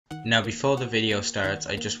Now before the video starts,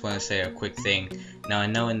 I just want to say a quick thing. Now I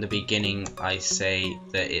know in the beginning I say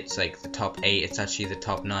that it's like the top 8, it's actually the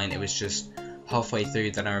top 9. It was just halfway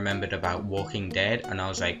through that I remembered about Walking Dead and I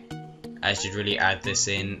was like, I should really add this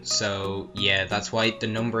in. So yeah, that's why the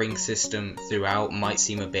numbering system throughout might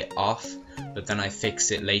seem a bit off, but then I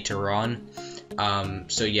fix it later on.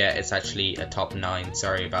 So yeah, it's actually a top 9.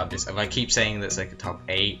 Sorry about this. If I keep saying that's like a top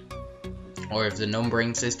 8, or if the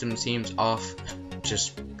numbering system seems off,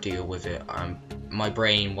 just deal with it. My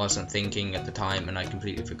brain wasn't thinking at the time and I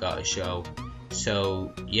completely forgot a show.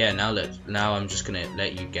 So yeah, now I'm just gonna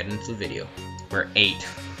let you get into the video. We're 8,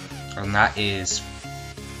 and that is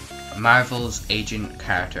Marvel's Agent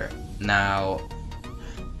Carter. Now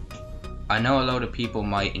I know a lot of people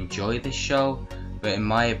might enjoy this show, but in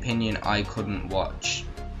my opinion I couldn't watch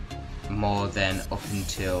more than up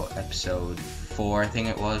until episode 4, I think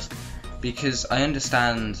it was, because I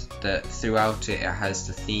understand that throughout it has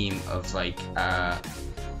the theme of like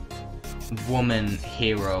woman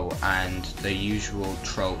hero and the usual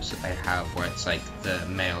tropes that they have where it's like the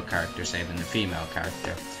male character saving the female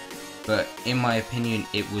character, but in my opinion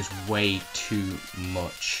it was way too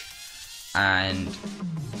much. And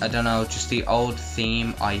I don't know, just the old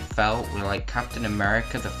theme I felt with like Captain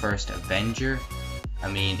America the First Avenger, I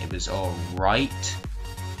mean it was alright,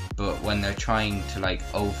 but when they're trying to like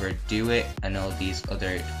overdo it and all these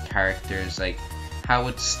other characters like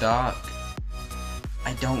Howard Stark,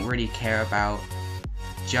 I don't really care about.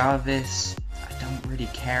 Jarvis, I don't really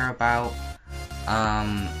care about.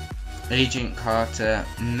 Agent Carter,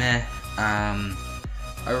 meh. I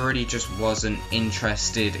really just wasn't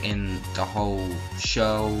interested in the whole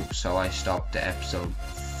show, so I stopped at episode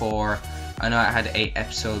 4. I know it had 8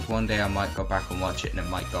 episodes. One day I might go back and watch it and it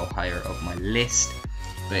might go higher up my list,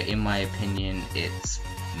 but in my opinion it's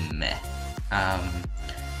meh.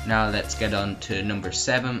 Now let's get on to number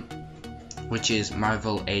 7, which is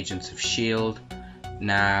Marvel Agents of S.H.I.E.L.D.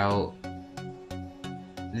 Now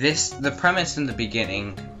the premise in the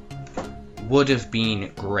beginning would have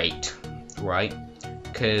been great, right?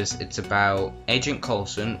 Because it's about Agent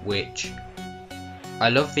Coulson, which I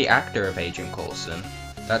love the actor of Agent Coulson.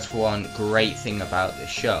 That's one great thing about the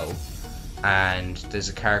show. And there's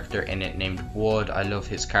a character in it named Wood. I love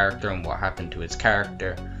his character and what happened to his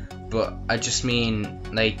character. But I just mean,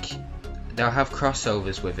 like, they'll have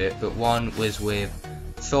crossovers with it, but one was with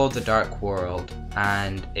Thor the Dark World,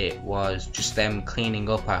 and it was just them cleaning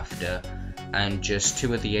up after, and just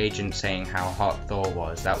 2 of the agents saying how hot Thor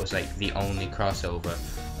was. That was like the only crossover.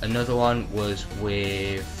 Another one was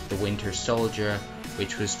with the Winter Soldier,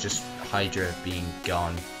 which was just Hydra being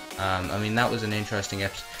gone. I mean, that was an interesting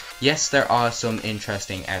episode. Yes, there are some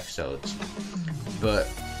interesting episodes, but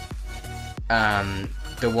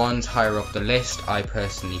the ones higher up the list I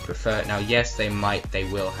personally prefer. Now yes, they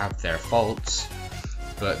will have their faults,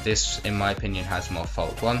 but this in my opinion has more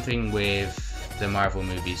fault. One thing with the Marvel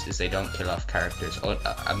movies is they don't kill off characters, or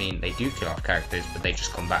I mean they do kill off characters, but they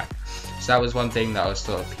just come back. So that was one thing that I was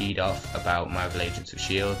sort of peed off about Marvel Agents of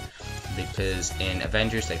S.H.I.E.L.D. because in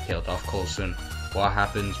Avengers they killed off Coulson. What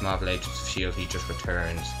happens? Marvel Agents of S.H.I.E.L.D. he just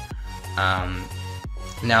returns.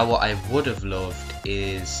 Now what I would have loved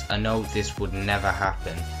is, I know this would never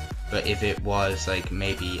happen, but if it was like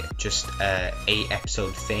maybe just a 8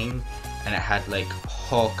 episode thing and it had like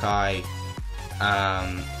Hawkeye,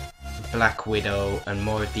 Black Widow and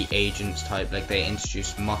more of the agents type, like they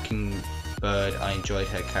introduced Mockingbird, I enjoyed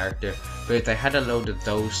her character, but if they had a load of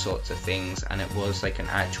those sorts of things and it was like an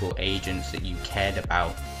actual agents that you cared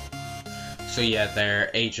about. So yeah,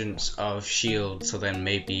 they're agents of S.H.I.E.L.D., so then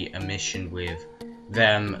maybe a mission with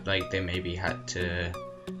them, like they maybe had to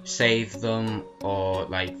save them, or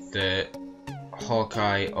like the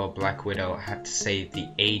Hawkeye or Black Widow had to save the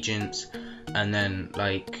agents, and then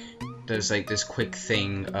like there's like this quick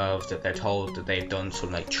thing of that they're told that they've done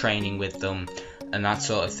some like training with them and that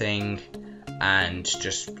sort of thing, and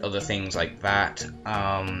just other things like that.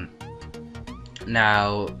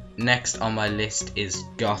 Now next on my list is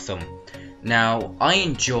Gotham. Now I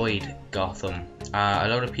enjoyed Gotham. A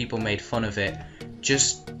lot of people made fun of it.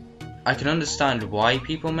 I can understand why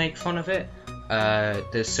people make fun of it.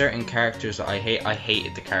 There's certain characters that I hate. I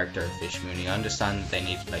hated the character of Fish Mooney. I understand that they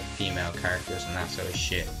need like female characters and that sort of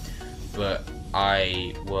shit, but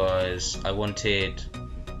I wanted,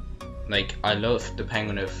 like, I love the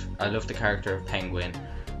character of Penguin.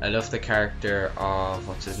 I love the character of,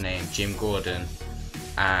 what's his name, Jim Gordon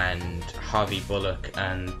and Harvey Bullock,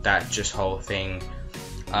 and that just whole thing.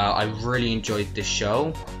 I really enjoyed this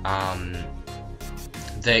show.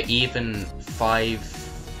 The even 4,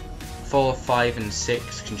 5, and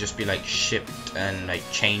 6 can just be like shipped and like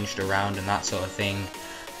changed around and that sort of thing.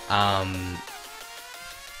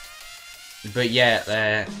 But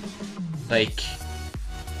yeah, like,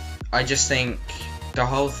 I just think the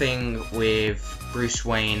whole thing with Bruce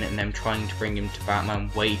Wayne and them trying to bring him to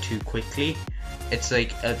Batman way too quickly, it's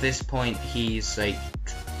like at this point he's like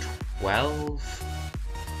 12?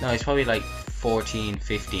 No, he's probably like 14,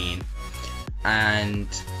 15, and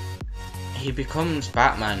he becomes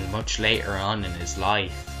Batman much later on in his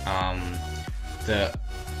life. That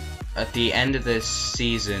at the end of this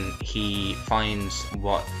season he finds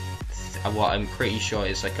what I'm pretty sure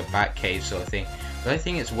is like a Batcave sort of thing, but I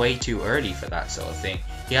think it's way too early for that sort of thing.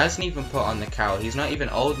 He hasn't even put on the cowl. He's not even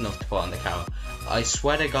old enough to put on the cowl. I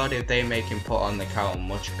swear to God, if they make him put on the cowl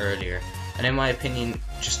much earlier. And in my opinion,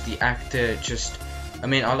 just the actor, I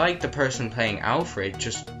mean, I like the person playing Alfred,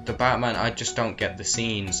 just the Batman, I just don't get the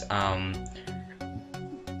scenes.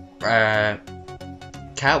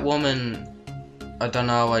 Catwoman, I don't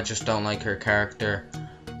know, I just don't like her character.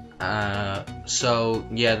 So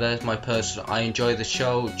yeah, that's my personal. I enjoy the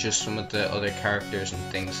show, just some of the other characters and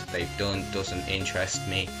things that they've done doesn't interest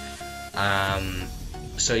me.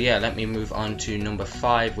 So yeah, let me move on to number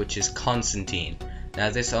 5, which is Constantine.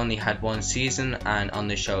 Now this only had 1 season, and on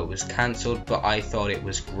the show it was cancelled, but I thought it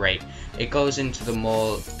was great. It goes into the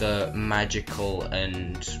magical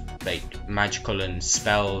and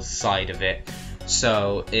spells side of it.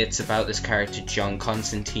 So it's about this character John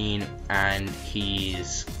Constantine, and he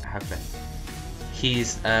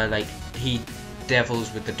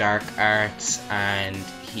devils with the dark arts, and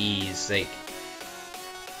he's like,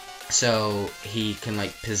 so he can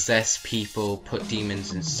like possess people, put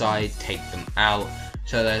demons inside, take them out.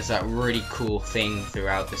 So there's that really cool thing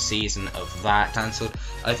throughout the season of that. Cancelled.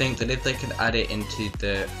 I think that if they could add it into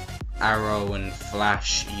the Arrow and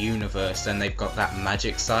Flash universe, then they've got that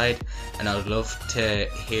magic side, and I'd love to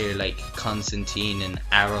hear like Constantine and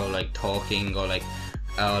Arrow like talking, or like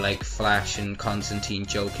Flash and Constantine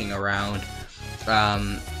joking around.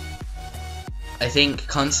 I think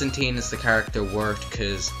Constantine is the character worked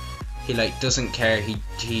because he like doesn't care,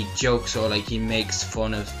 he jokes, or like he makes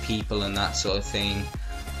fun of people and that sort of thing.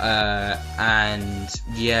 And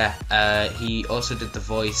yeah, he also did the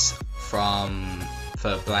voice for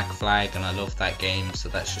Black Flag, and I love that game, so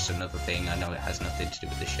that's just another thing. I know it has nothing to do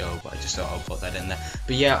with the show, but I just thought I'll put that in there.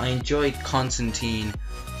 But yeah, I enjoyed Constantine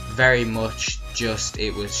very much, just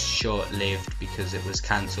it was short-lived because it was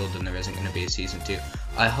cancelled and there isn't going to be a season 2.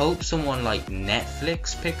 I hope someone like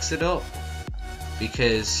Netflix picks it up,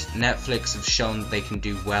 because Netflix have shown that they can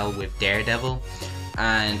do well with Daredevil,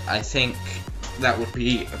 and I think that would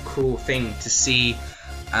be a cool thing to see.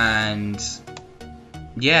 And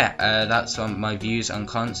yeah, that's on my views on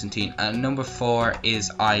Constantine. Number 4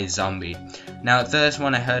 is iZombie. Now at first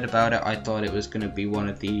when I heard about it, I thought it was going to be one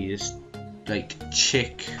of these like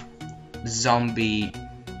chick zombie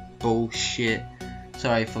bullshit,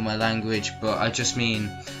 sorry for my language, but I just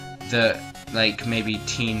mean that like maybe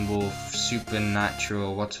Teen Wolf,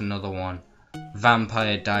 Supernatural, what's another one,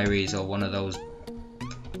 Vampire Diaries, or one of those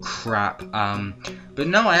crap. But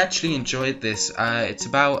no, I actually enjoyed this. It's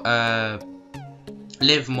about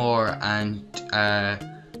Liv Moore, and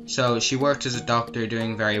so she worked as a doctor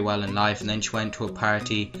doing very well in life, and then she went to a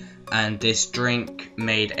party and this drink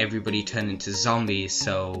made everybody turn into zombies.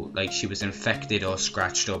 So like she was infected or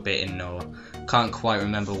scratched or bitten, or can't quite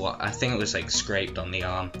remember what. I think it was like scraped on the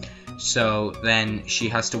arm. So then she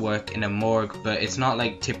has to work in a morgue, but it's not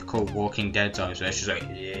like typical Walking Dead zombies where she's like,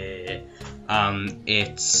 yeah.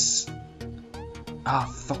 It's, oh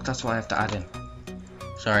fuck, that's what I have to add in.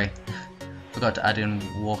 Sorry, forgot to add in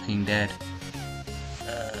Walking Dead.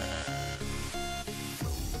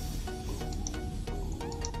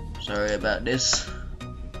 Sorry about this.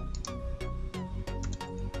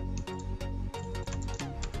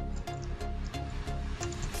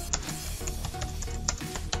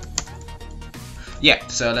 Yeah,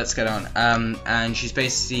 so let's get on. And she's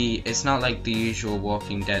basically, it's not like the usual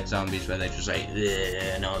Walking Dead zombies where they're just like, ugh,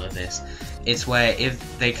 and all of this. It's where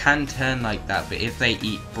if they can turn like that, but if they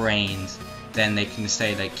eat brains, then they can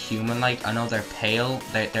stay like human-like. I know they're pale,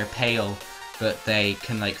 they're pale, but they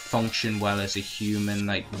can like function well as a human,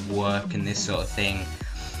 like work and this sort of thing.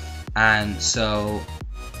 And so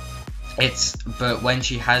it's, but when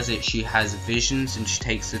she has it, she has visions and she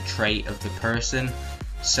takes the trait of the person.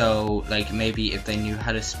 So like maybe if they knew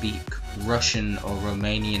how to speak Russian or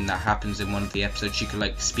Romanian, that happens in one of the episodes, she could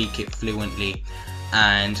like speak it fluently,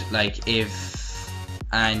 and like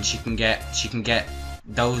and she can get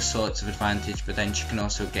those sorts of advantage, but then she can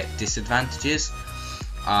also get disadvantages.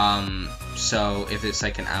 So if it's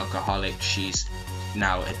like an alcoholic, she's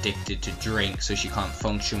now addicted to drink, so she can't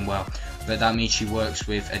function well. but that means she works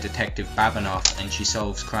with a detective Babanoff and she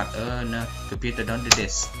solves crime. Oh no, computer, don't do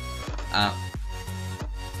this.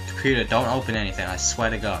 Computer, don't open anything, I swear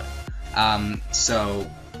to God. So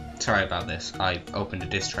sorry about this. I opened a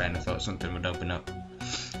disk tray and I thought something would open up.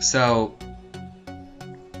 So,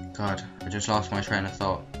 God, I just lost my train of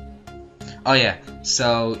thought. Oh yeah,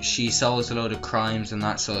 so she solves a load of crimes and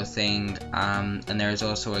that sort of thing, and there's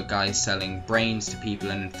also a guy selling brains to people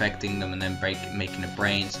and infecting them and then making a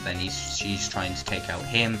brain, so then she's trying to take out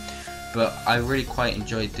him. But I really quite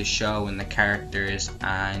enjoyed the show and the characters,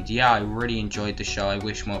 and yeah, I really enjoyed the show. I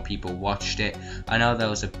wish more people watched it. I know there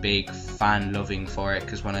was a big fan loving for it,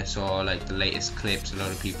 because when I saw like the latest clips, a lot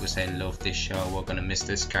of people saying love this show, we're gonna miss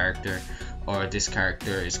this character, or this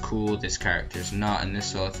character is cool, this character is not, and this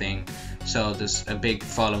sort of thing. So there's a big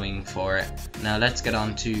following for it. Now let's get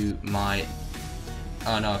on to my...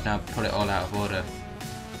 Oh no, I've now put it all out of order.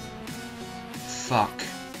 Fuck.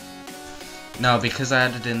 No, because I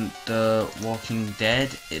added in The Walking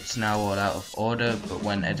Dead, it's now all out of order, but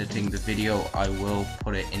when editing the video I will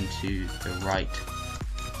put it into the right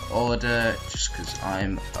order, just because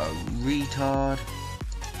I'm a retard.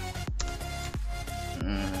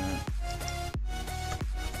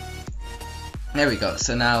 There we go.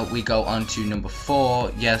 So now we go on to number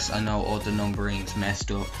 4. Yes, I know all the numbering's messed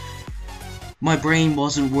up. My brain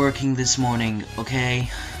wasn't working this morning, okay?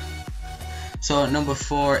 So number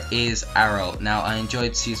 4 is Arrow. Now I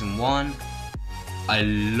enjoyed season 1. I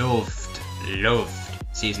loved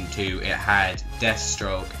season 2. It had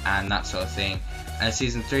Deathstroke and that sort of thing. And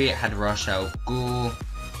season 3 it had Ra's al Ghul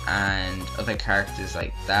and other characters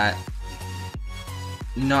like that.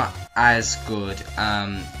 Not as good.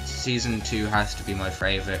 Season 2 has to be my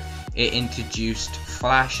favourite. It introduced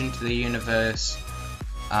Flash into the universe,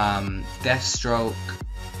 Deathstroke,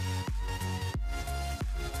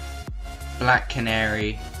 Black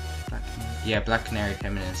Canary. Black Canary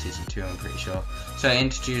came in season 2, I'm pretty sure. So it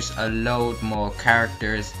introduced a load more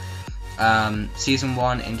characters. Season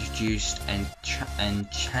 1 introduced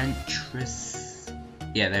Enchantress.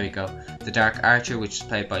 Yeah, there we go. The Dark Archer, which is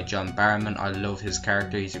played by John Barrowman. I love his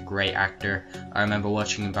character, he's a great actor. I remember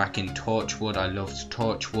watching him back in Torchwood, I loved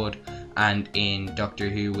Torchwood. And in Doctor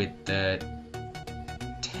Who with the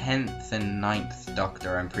 10th and 9th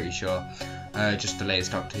Doctor, I'm pretty sure. Just the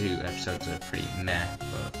latest Doctor Who episodes are pretty meh,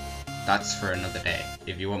 but that's for another day.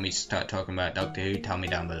 If you want me to start talking about Doctor Who, tell me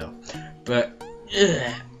down below. But,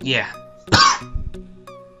 yeah.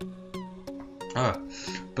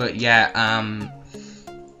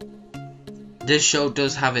 This show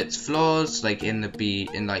does have its flaws, like in the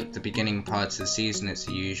beginning parts of the season, it's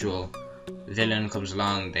the usual villain comes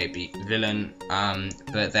along, they beat the villain,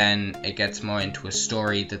 but then it gets more into a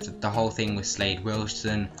story. The whole thing with Slade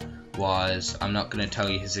Wilson was, I'm not going to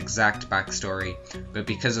tell you his exact backstory, but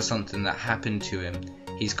because of something that happened to him,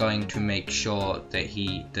 he's going to make sure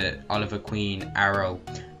that Oliver Queen, Arrow,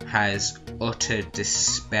 has utter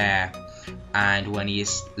despair, and when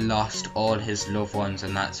he's lost all his loved ones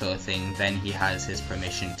and that sort of thing, then he has his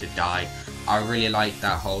permission to die. I really like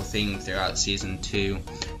that whole thing throughout season 2.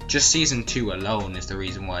 Just season 2 alone is the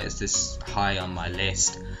reason why it's this high on my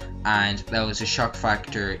list. And there was a shock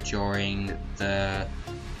factor during the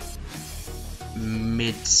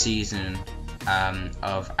mid-season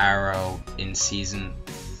of Arrow in season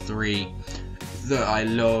 3 that I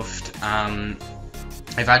loved.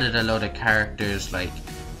 I've added a lot of characters like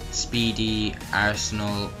Speedy,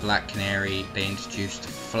 Arsenal, Black Canary. They introduced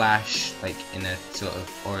Flash, like in a sort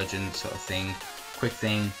of origin sort of thing, quick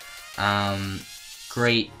thing.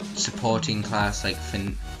 Great supporting cast like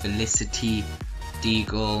Felicity,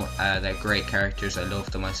 Deagle. They're great characters. I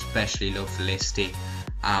love them. I especially love Felicity.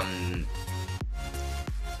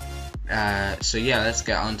 So yeah, let's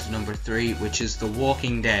get on to number 3, which is The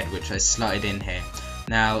Walking Dead, which I slotted in here.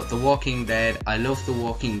 Now, The Walking Dead, I love The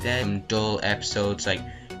Walking Dead. Some dull episodes like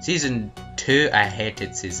season 2, I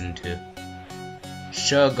hated season 2.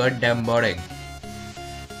 So goddamn boring.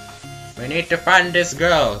 We need to find this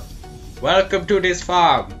girl. Welcome to this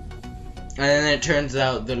farm. And then it turns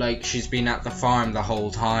out that like she's been at the farm the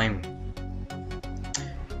whole time.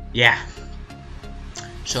 Yeah.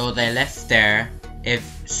 So they left there. If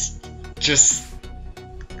just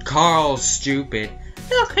Carl's stupid.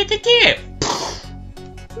 Look at the tip.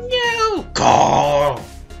 No, Carl.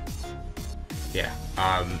 Yeah.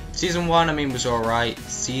 Season 1, I mean, was alright.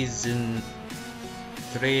 Season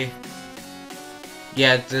 3,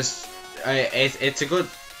 yeah, it's a good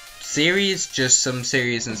series. Just some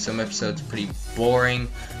series and some episodes are pretty boring,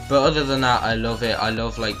 but other than that, I love it. I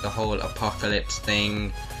love like the whole apocalypse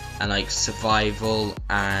thing and like survival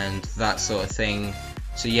and that sort of thing.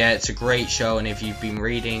 So yeah, it's a great show, and if you've been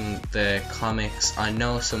reading the comics, I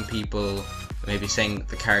know some people may be saying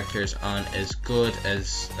the characters aren't as good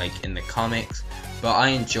as like in the comics, but I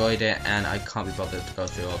enjoyed it, and I can't be bothered to go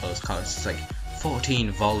through all those comics. It's like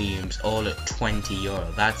 14 volumes, all at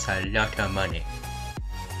 €20. That's a lot of money.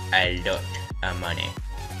 A lot of money.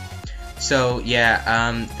 So yeah,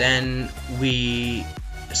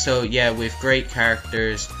 with great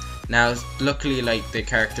characters. Now, luckily, like, the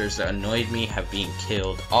characters that annoyed me have been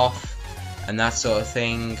killed off, and that sort of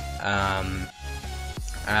thing.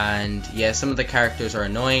 And yeah, some of the characters are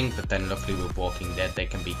annoying, but then luckily with Walking Dead, they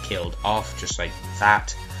can be killed off just like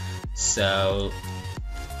that. So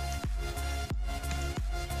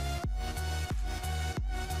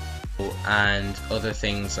and other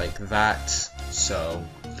things like that. So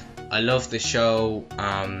I love the show.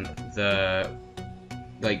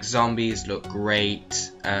 The zombies look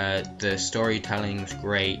great, the storytelling's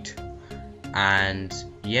great, and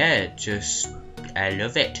yeah, just I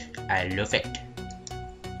love it.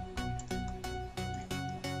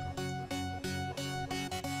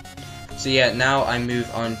 So yeah, now I move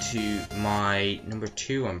on to my number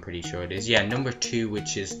 2, I'm pretty sure it is. Yeah, number 2,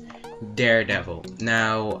 which is Daredevil.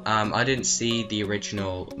 Now, I didn't see the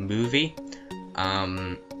original movie.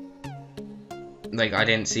 Like, I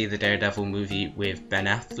didn't see the Daredevil movie with Ben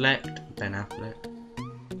Affleck.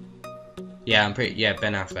 Yeah,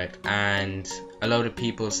 Ben Affleck. And a lot of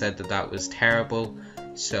people said that that was terrible.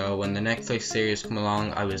 So when the Netflix series come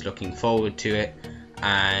along, I was looking forward to it.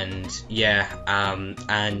 And yeah,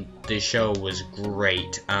 and the show was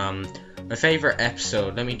great. My favorite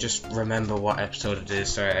episode, let me just remember what episode it is.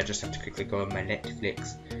 Sorry, I just have to quickly go on my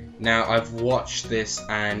Netflix. Now, I've watched this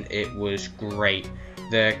and it was great.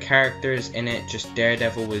 The characters in it, just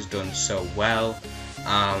Daredevil was done so well.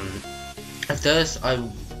 At first, I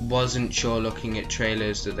wasn't sure looking at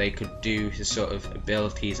trailers that they could do his sort of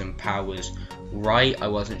abilities and powers right. I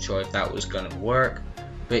wasn't sure if that was gonna work.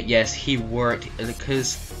 But yes, he worked,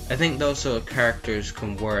 because I think those sort of characters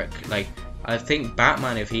can work. Like, I think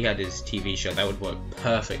Batman, if he had his TV show, that would work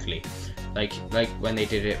perfectly. Like when they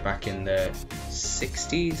did it back in the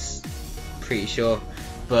 60s, pretty sure.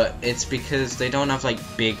 But it's because they don't have like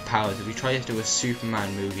big powers. If you try to do a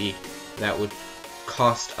Superman movie, that would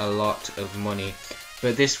cost a lot of money.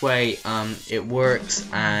 But this way, it works,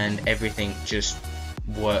 and everything just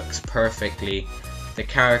works perfectly. The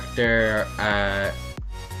character,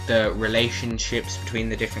 the relationships between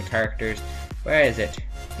the different characters. Where is it?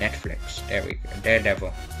 Netflix. There we go.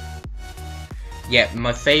 Daredevil. Yeah,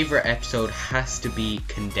 my favorite episode has to be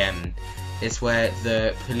Condemned. It's where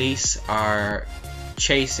the police are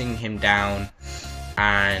chasing him down,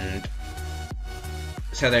 and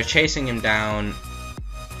so they're chasing him down.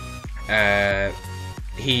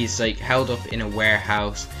 He's like held up in a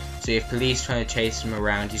warehouse. So you have police trying to chase him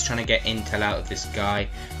around. He's trying to get intel out of this guy.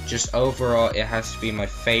 Just overall, it has to be my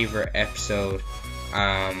favorite episode.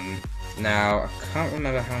 Now, I can't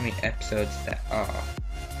remember how many episodes there are.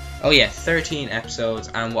 Oh yeah, 13 episodes.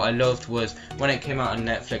 And what I loved was when it came out on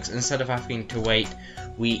Netflix, instead of having to wait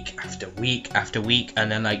week after week after week,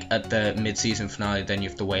 and then like at the mid-season finale, then you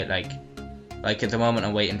have to wait like at the moment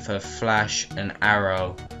I'm waiting for Flash and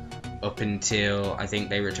Arrow up until I think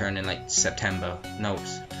they return in like September. No,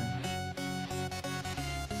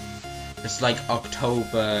 it's like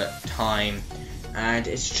October time, and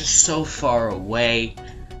it's just so far away,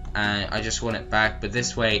 and I just want it back. But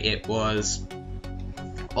this way, it was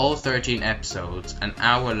all 13 episodes, an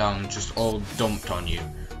hour long, just all dumped on you.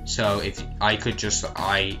 So if I could just,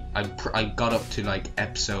 I got up to like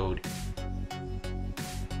episode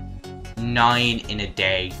 9 in a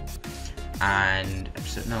day, and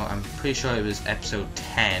I'm pretty sure it was episode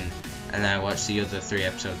 10. And then I watched the other 3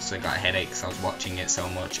 episodes, so I got a headache because I was watching it so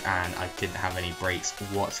much and I didn't have any breaks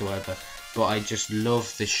whatsoever. But I just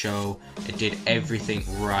love the show. It did everything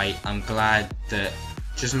right. I'm glad that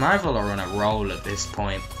just Marvel are on a roll at this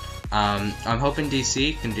point. I'm hoping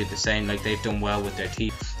DC can do the same, like they've done well with their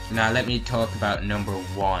TV. Now let me talk about number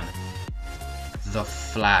 1, The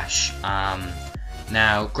Flash.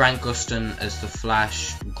 Now Grant Gustin as The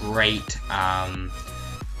Flash, great.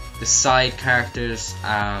 The side characters,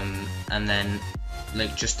 and then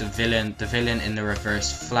like just the villain in the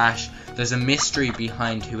Reverse Flash. There's a mystery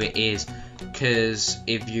behind who it is, because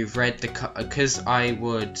if you've read because I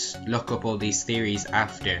would look up all these theories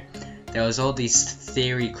after. There was all these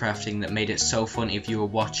theory crafting that made it so fun if you were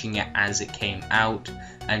watching it as it came out,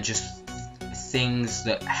 and just things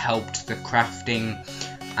that helped the crafting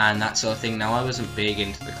and that sort of thing. Now I wasn't big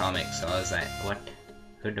into the comics, so I was like, what?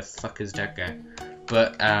 Who the fuck is that guy?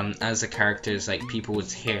 But as the characters, like people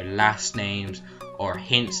would hear last names or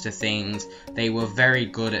hints to things. They were very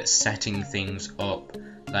good at setting things up,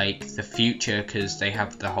 like the future, because they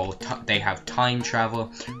have they have time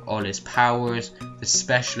travel, all his powers. The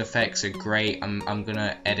special effects are great. I'm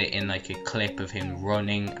gonna edit in like a clip of him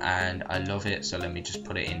running, and I love it, so let me just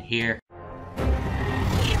put it in here.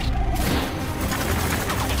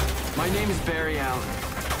 My name is Barry Allen.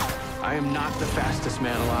 I am not the fastest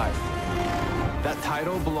man alive. That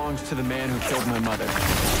title belongs to the man who killed my mother.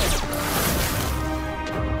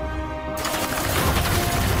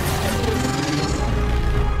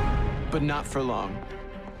 But not for long.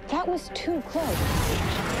 That was too close.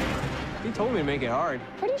 He told me to make it hard.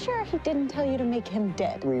 Pretty sure he didn't tell you to make him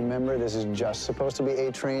dead. Remember, this is just supposed to be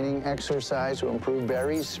a training exercise to improve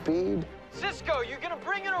Barry's speed. Cisco, you gonna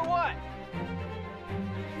bring it or what?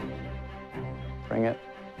 Bring it.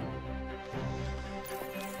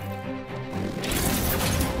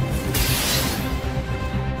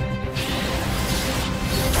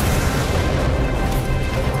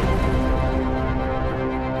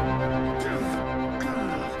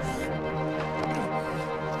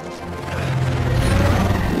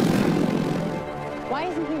 Why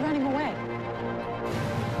isn't he running away?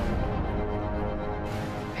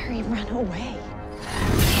 Barry, run away.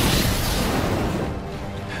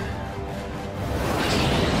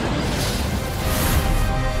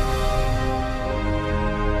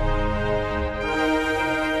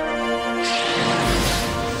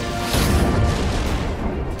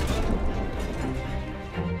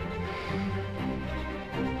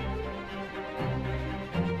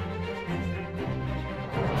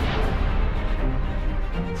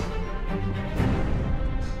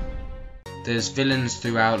 There's villains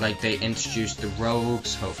throughout, like they introduced the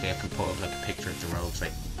rogues. Hopefully I can put up like a picture of the rogues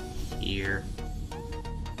like here.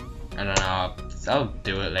 I don't know, I'll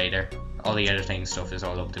do it later. All the editing stuff is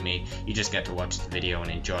all up to me. You just get to watch the video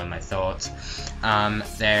and enjoy my thoughts.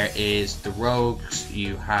 There is the rogues.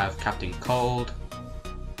 You have Captain Cold.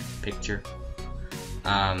 Picture.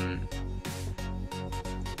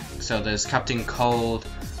 So there's Captain Cold,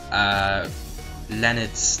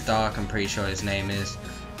 Leonard Stark, I'm pretty sure his name is.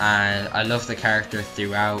 And I love the character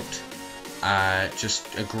throughout.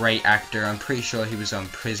 Just a great actor. I'm pretty sure he was on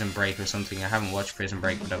Prison Break or something. I haven't watched Prison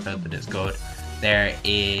Break, but I've heard that it's good. There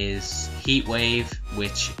is Heatwave,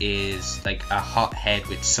 which is like a hothead,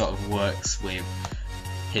 which sort of works with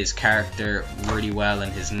his character really well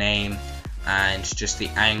and his name, and just the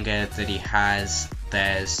anger that he has.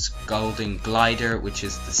 There's Golden Glider, which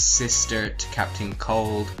is the sister to Captain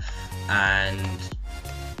Cold, and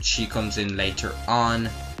she comes in later on.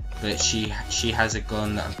 But she has a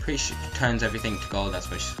gun that I'm pretty sure turns everything to gold.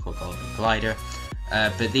 That's why she's called Golden Glider.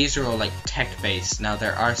 But these are all like tech based. Now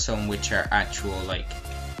there are some which are actual like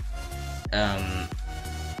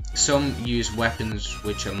some use weapons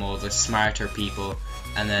which are more the smarter people,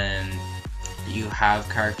 and then you have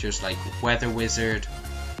characters like Weather Wizard.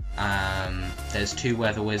 There's two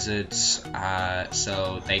Weather Wizards,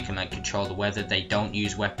 so they can like control the weather. They don't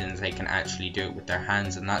use weapons. They can actually do it with their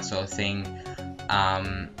hands and that sort of thing.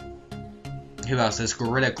 Who else? There's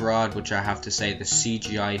Gorilla Grodd, which I have to say the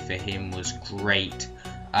CGI for him was great.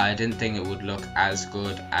 I didn't think it would look as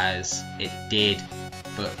good as it did,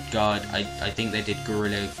 but God, I think they did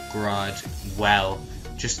Gorilla Grodd well.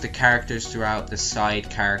 Just the characters throughout, the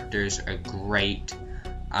side characters are great.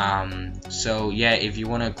 So yeah, if you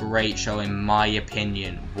want a great show, in my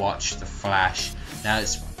opinion, watch The Flash. Now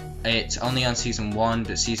it's only on season 1,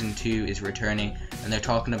 but season 2 is returning, and they're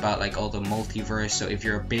talking about like all the multiverse. So if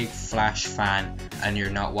you're a big Flash fan and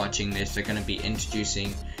you're not watching this, they're going to be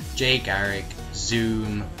introducing Jay Garrick,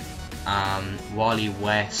 Zoom, Wally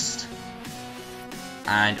West,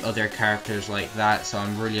 and other characters like that. So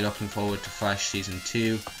I'm really looking forward to Flash season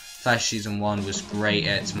 2. Flash season 1 was great.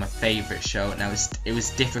 It's my favourite show. Now it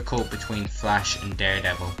was difficult between Flash and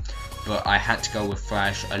Daredevil, but I had to go with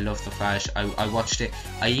Flash. I love the Flash. I watched it.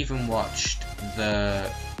 I even watched the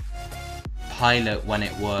pilot when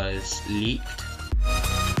it was leaked,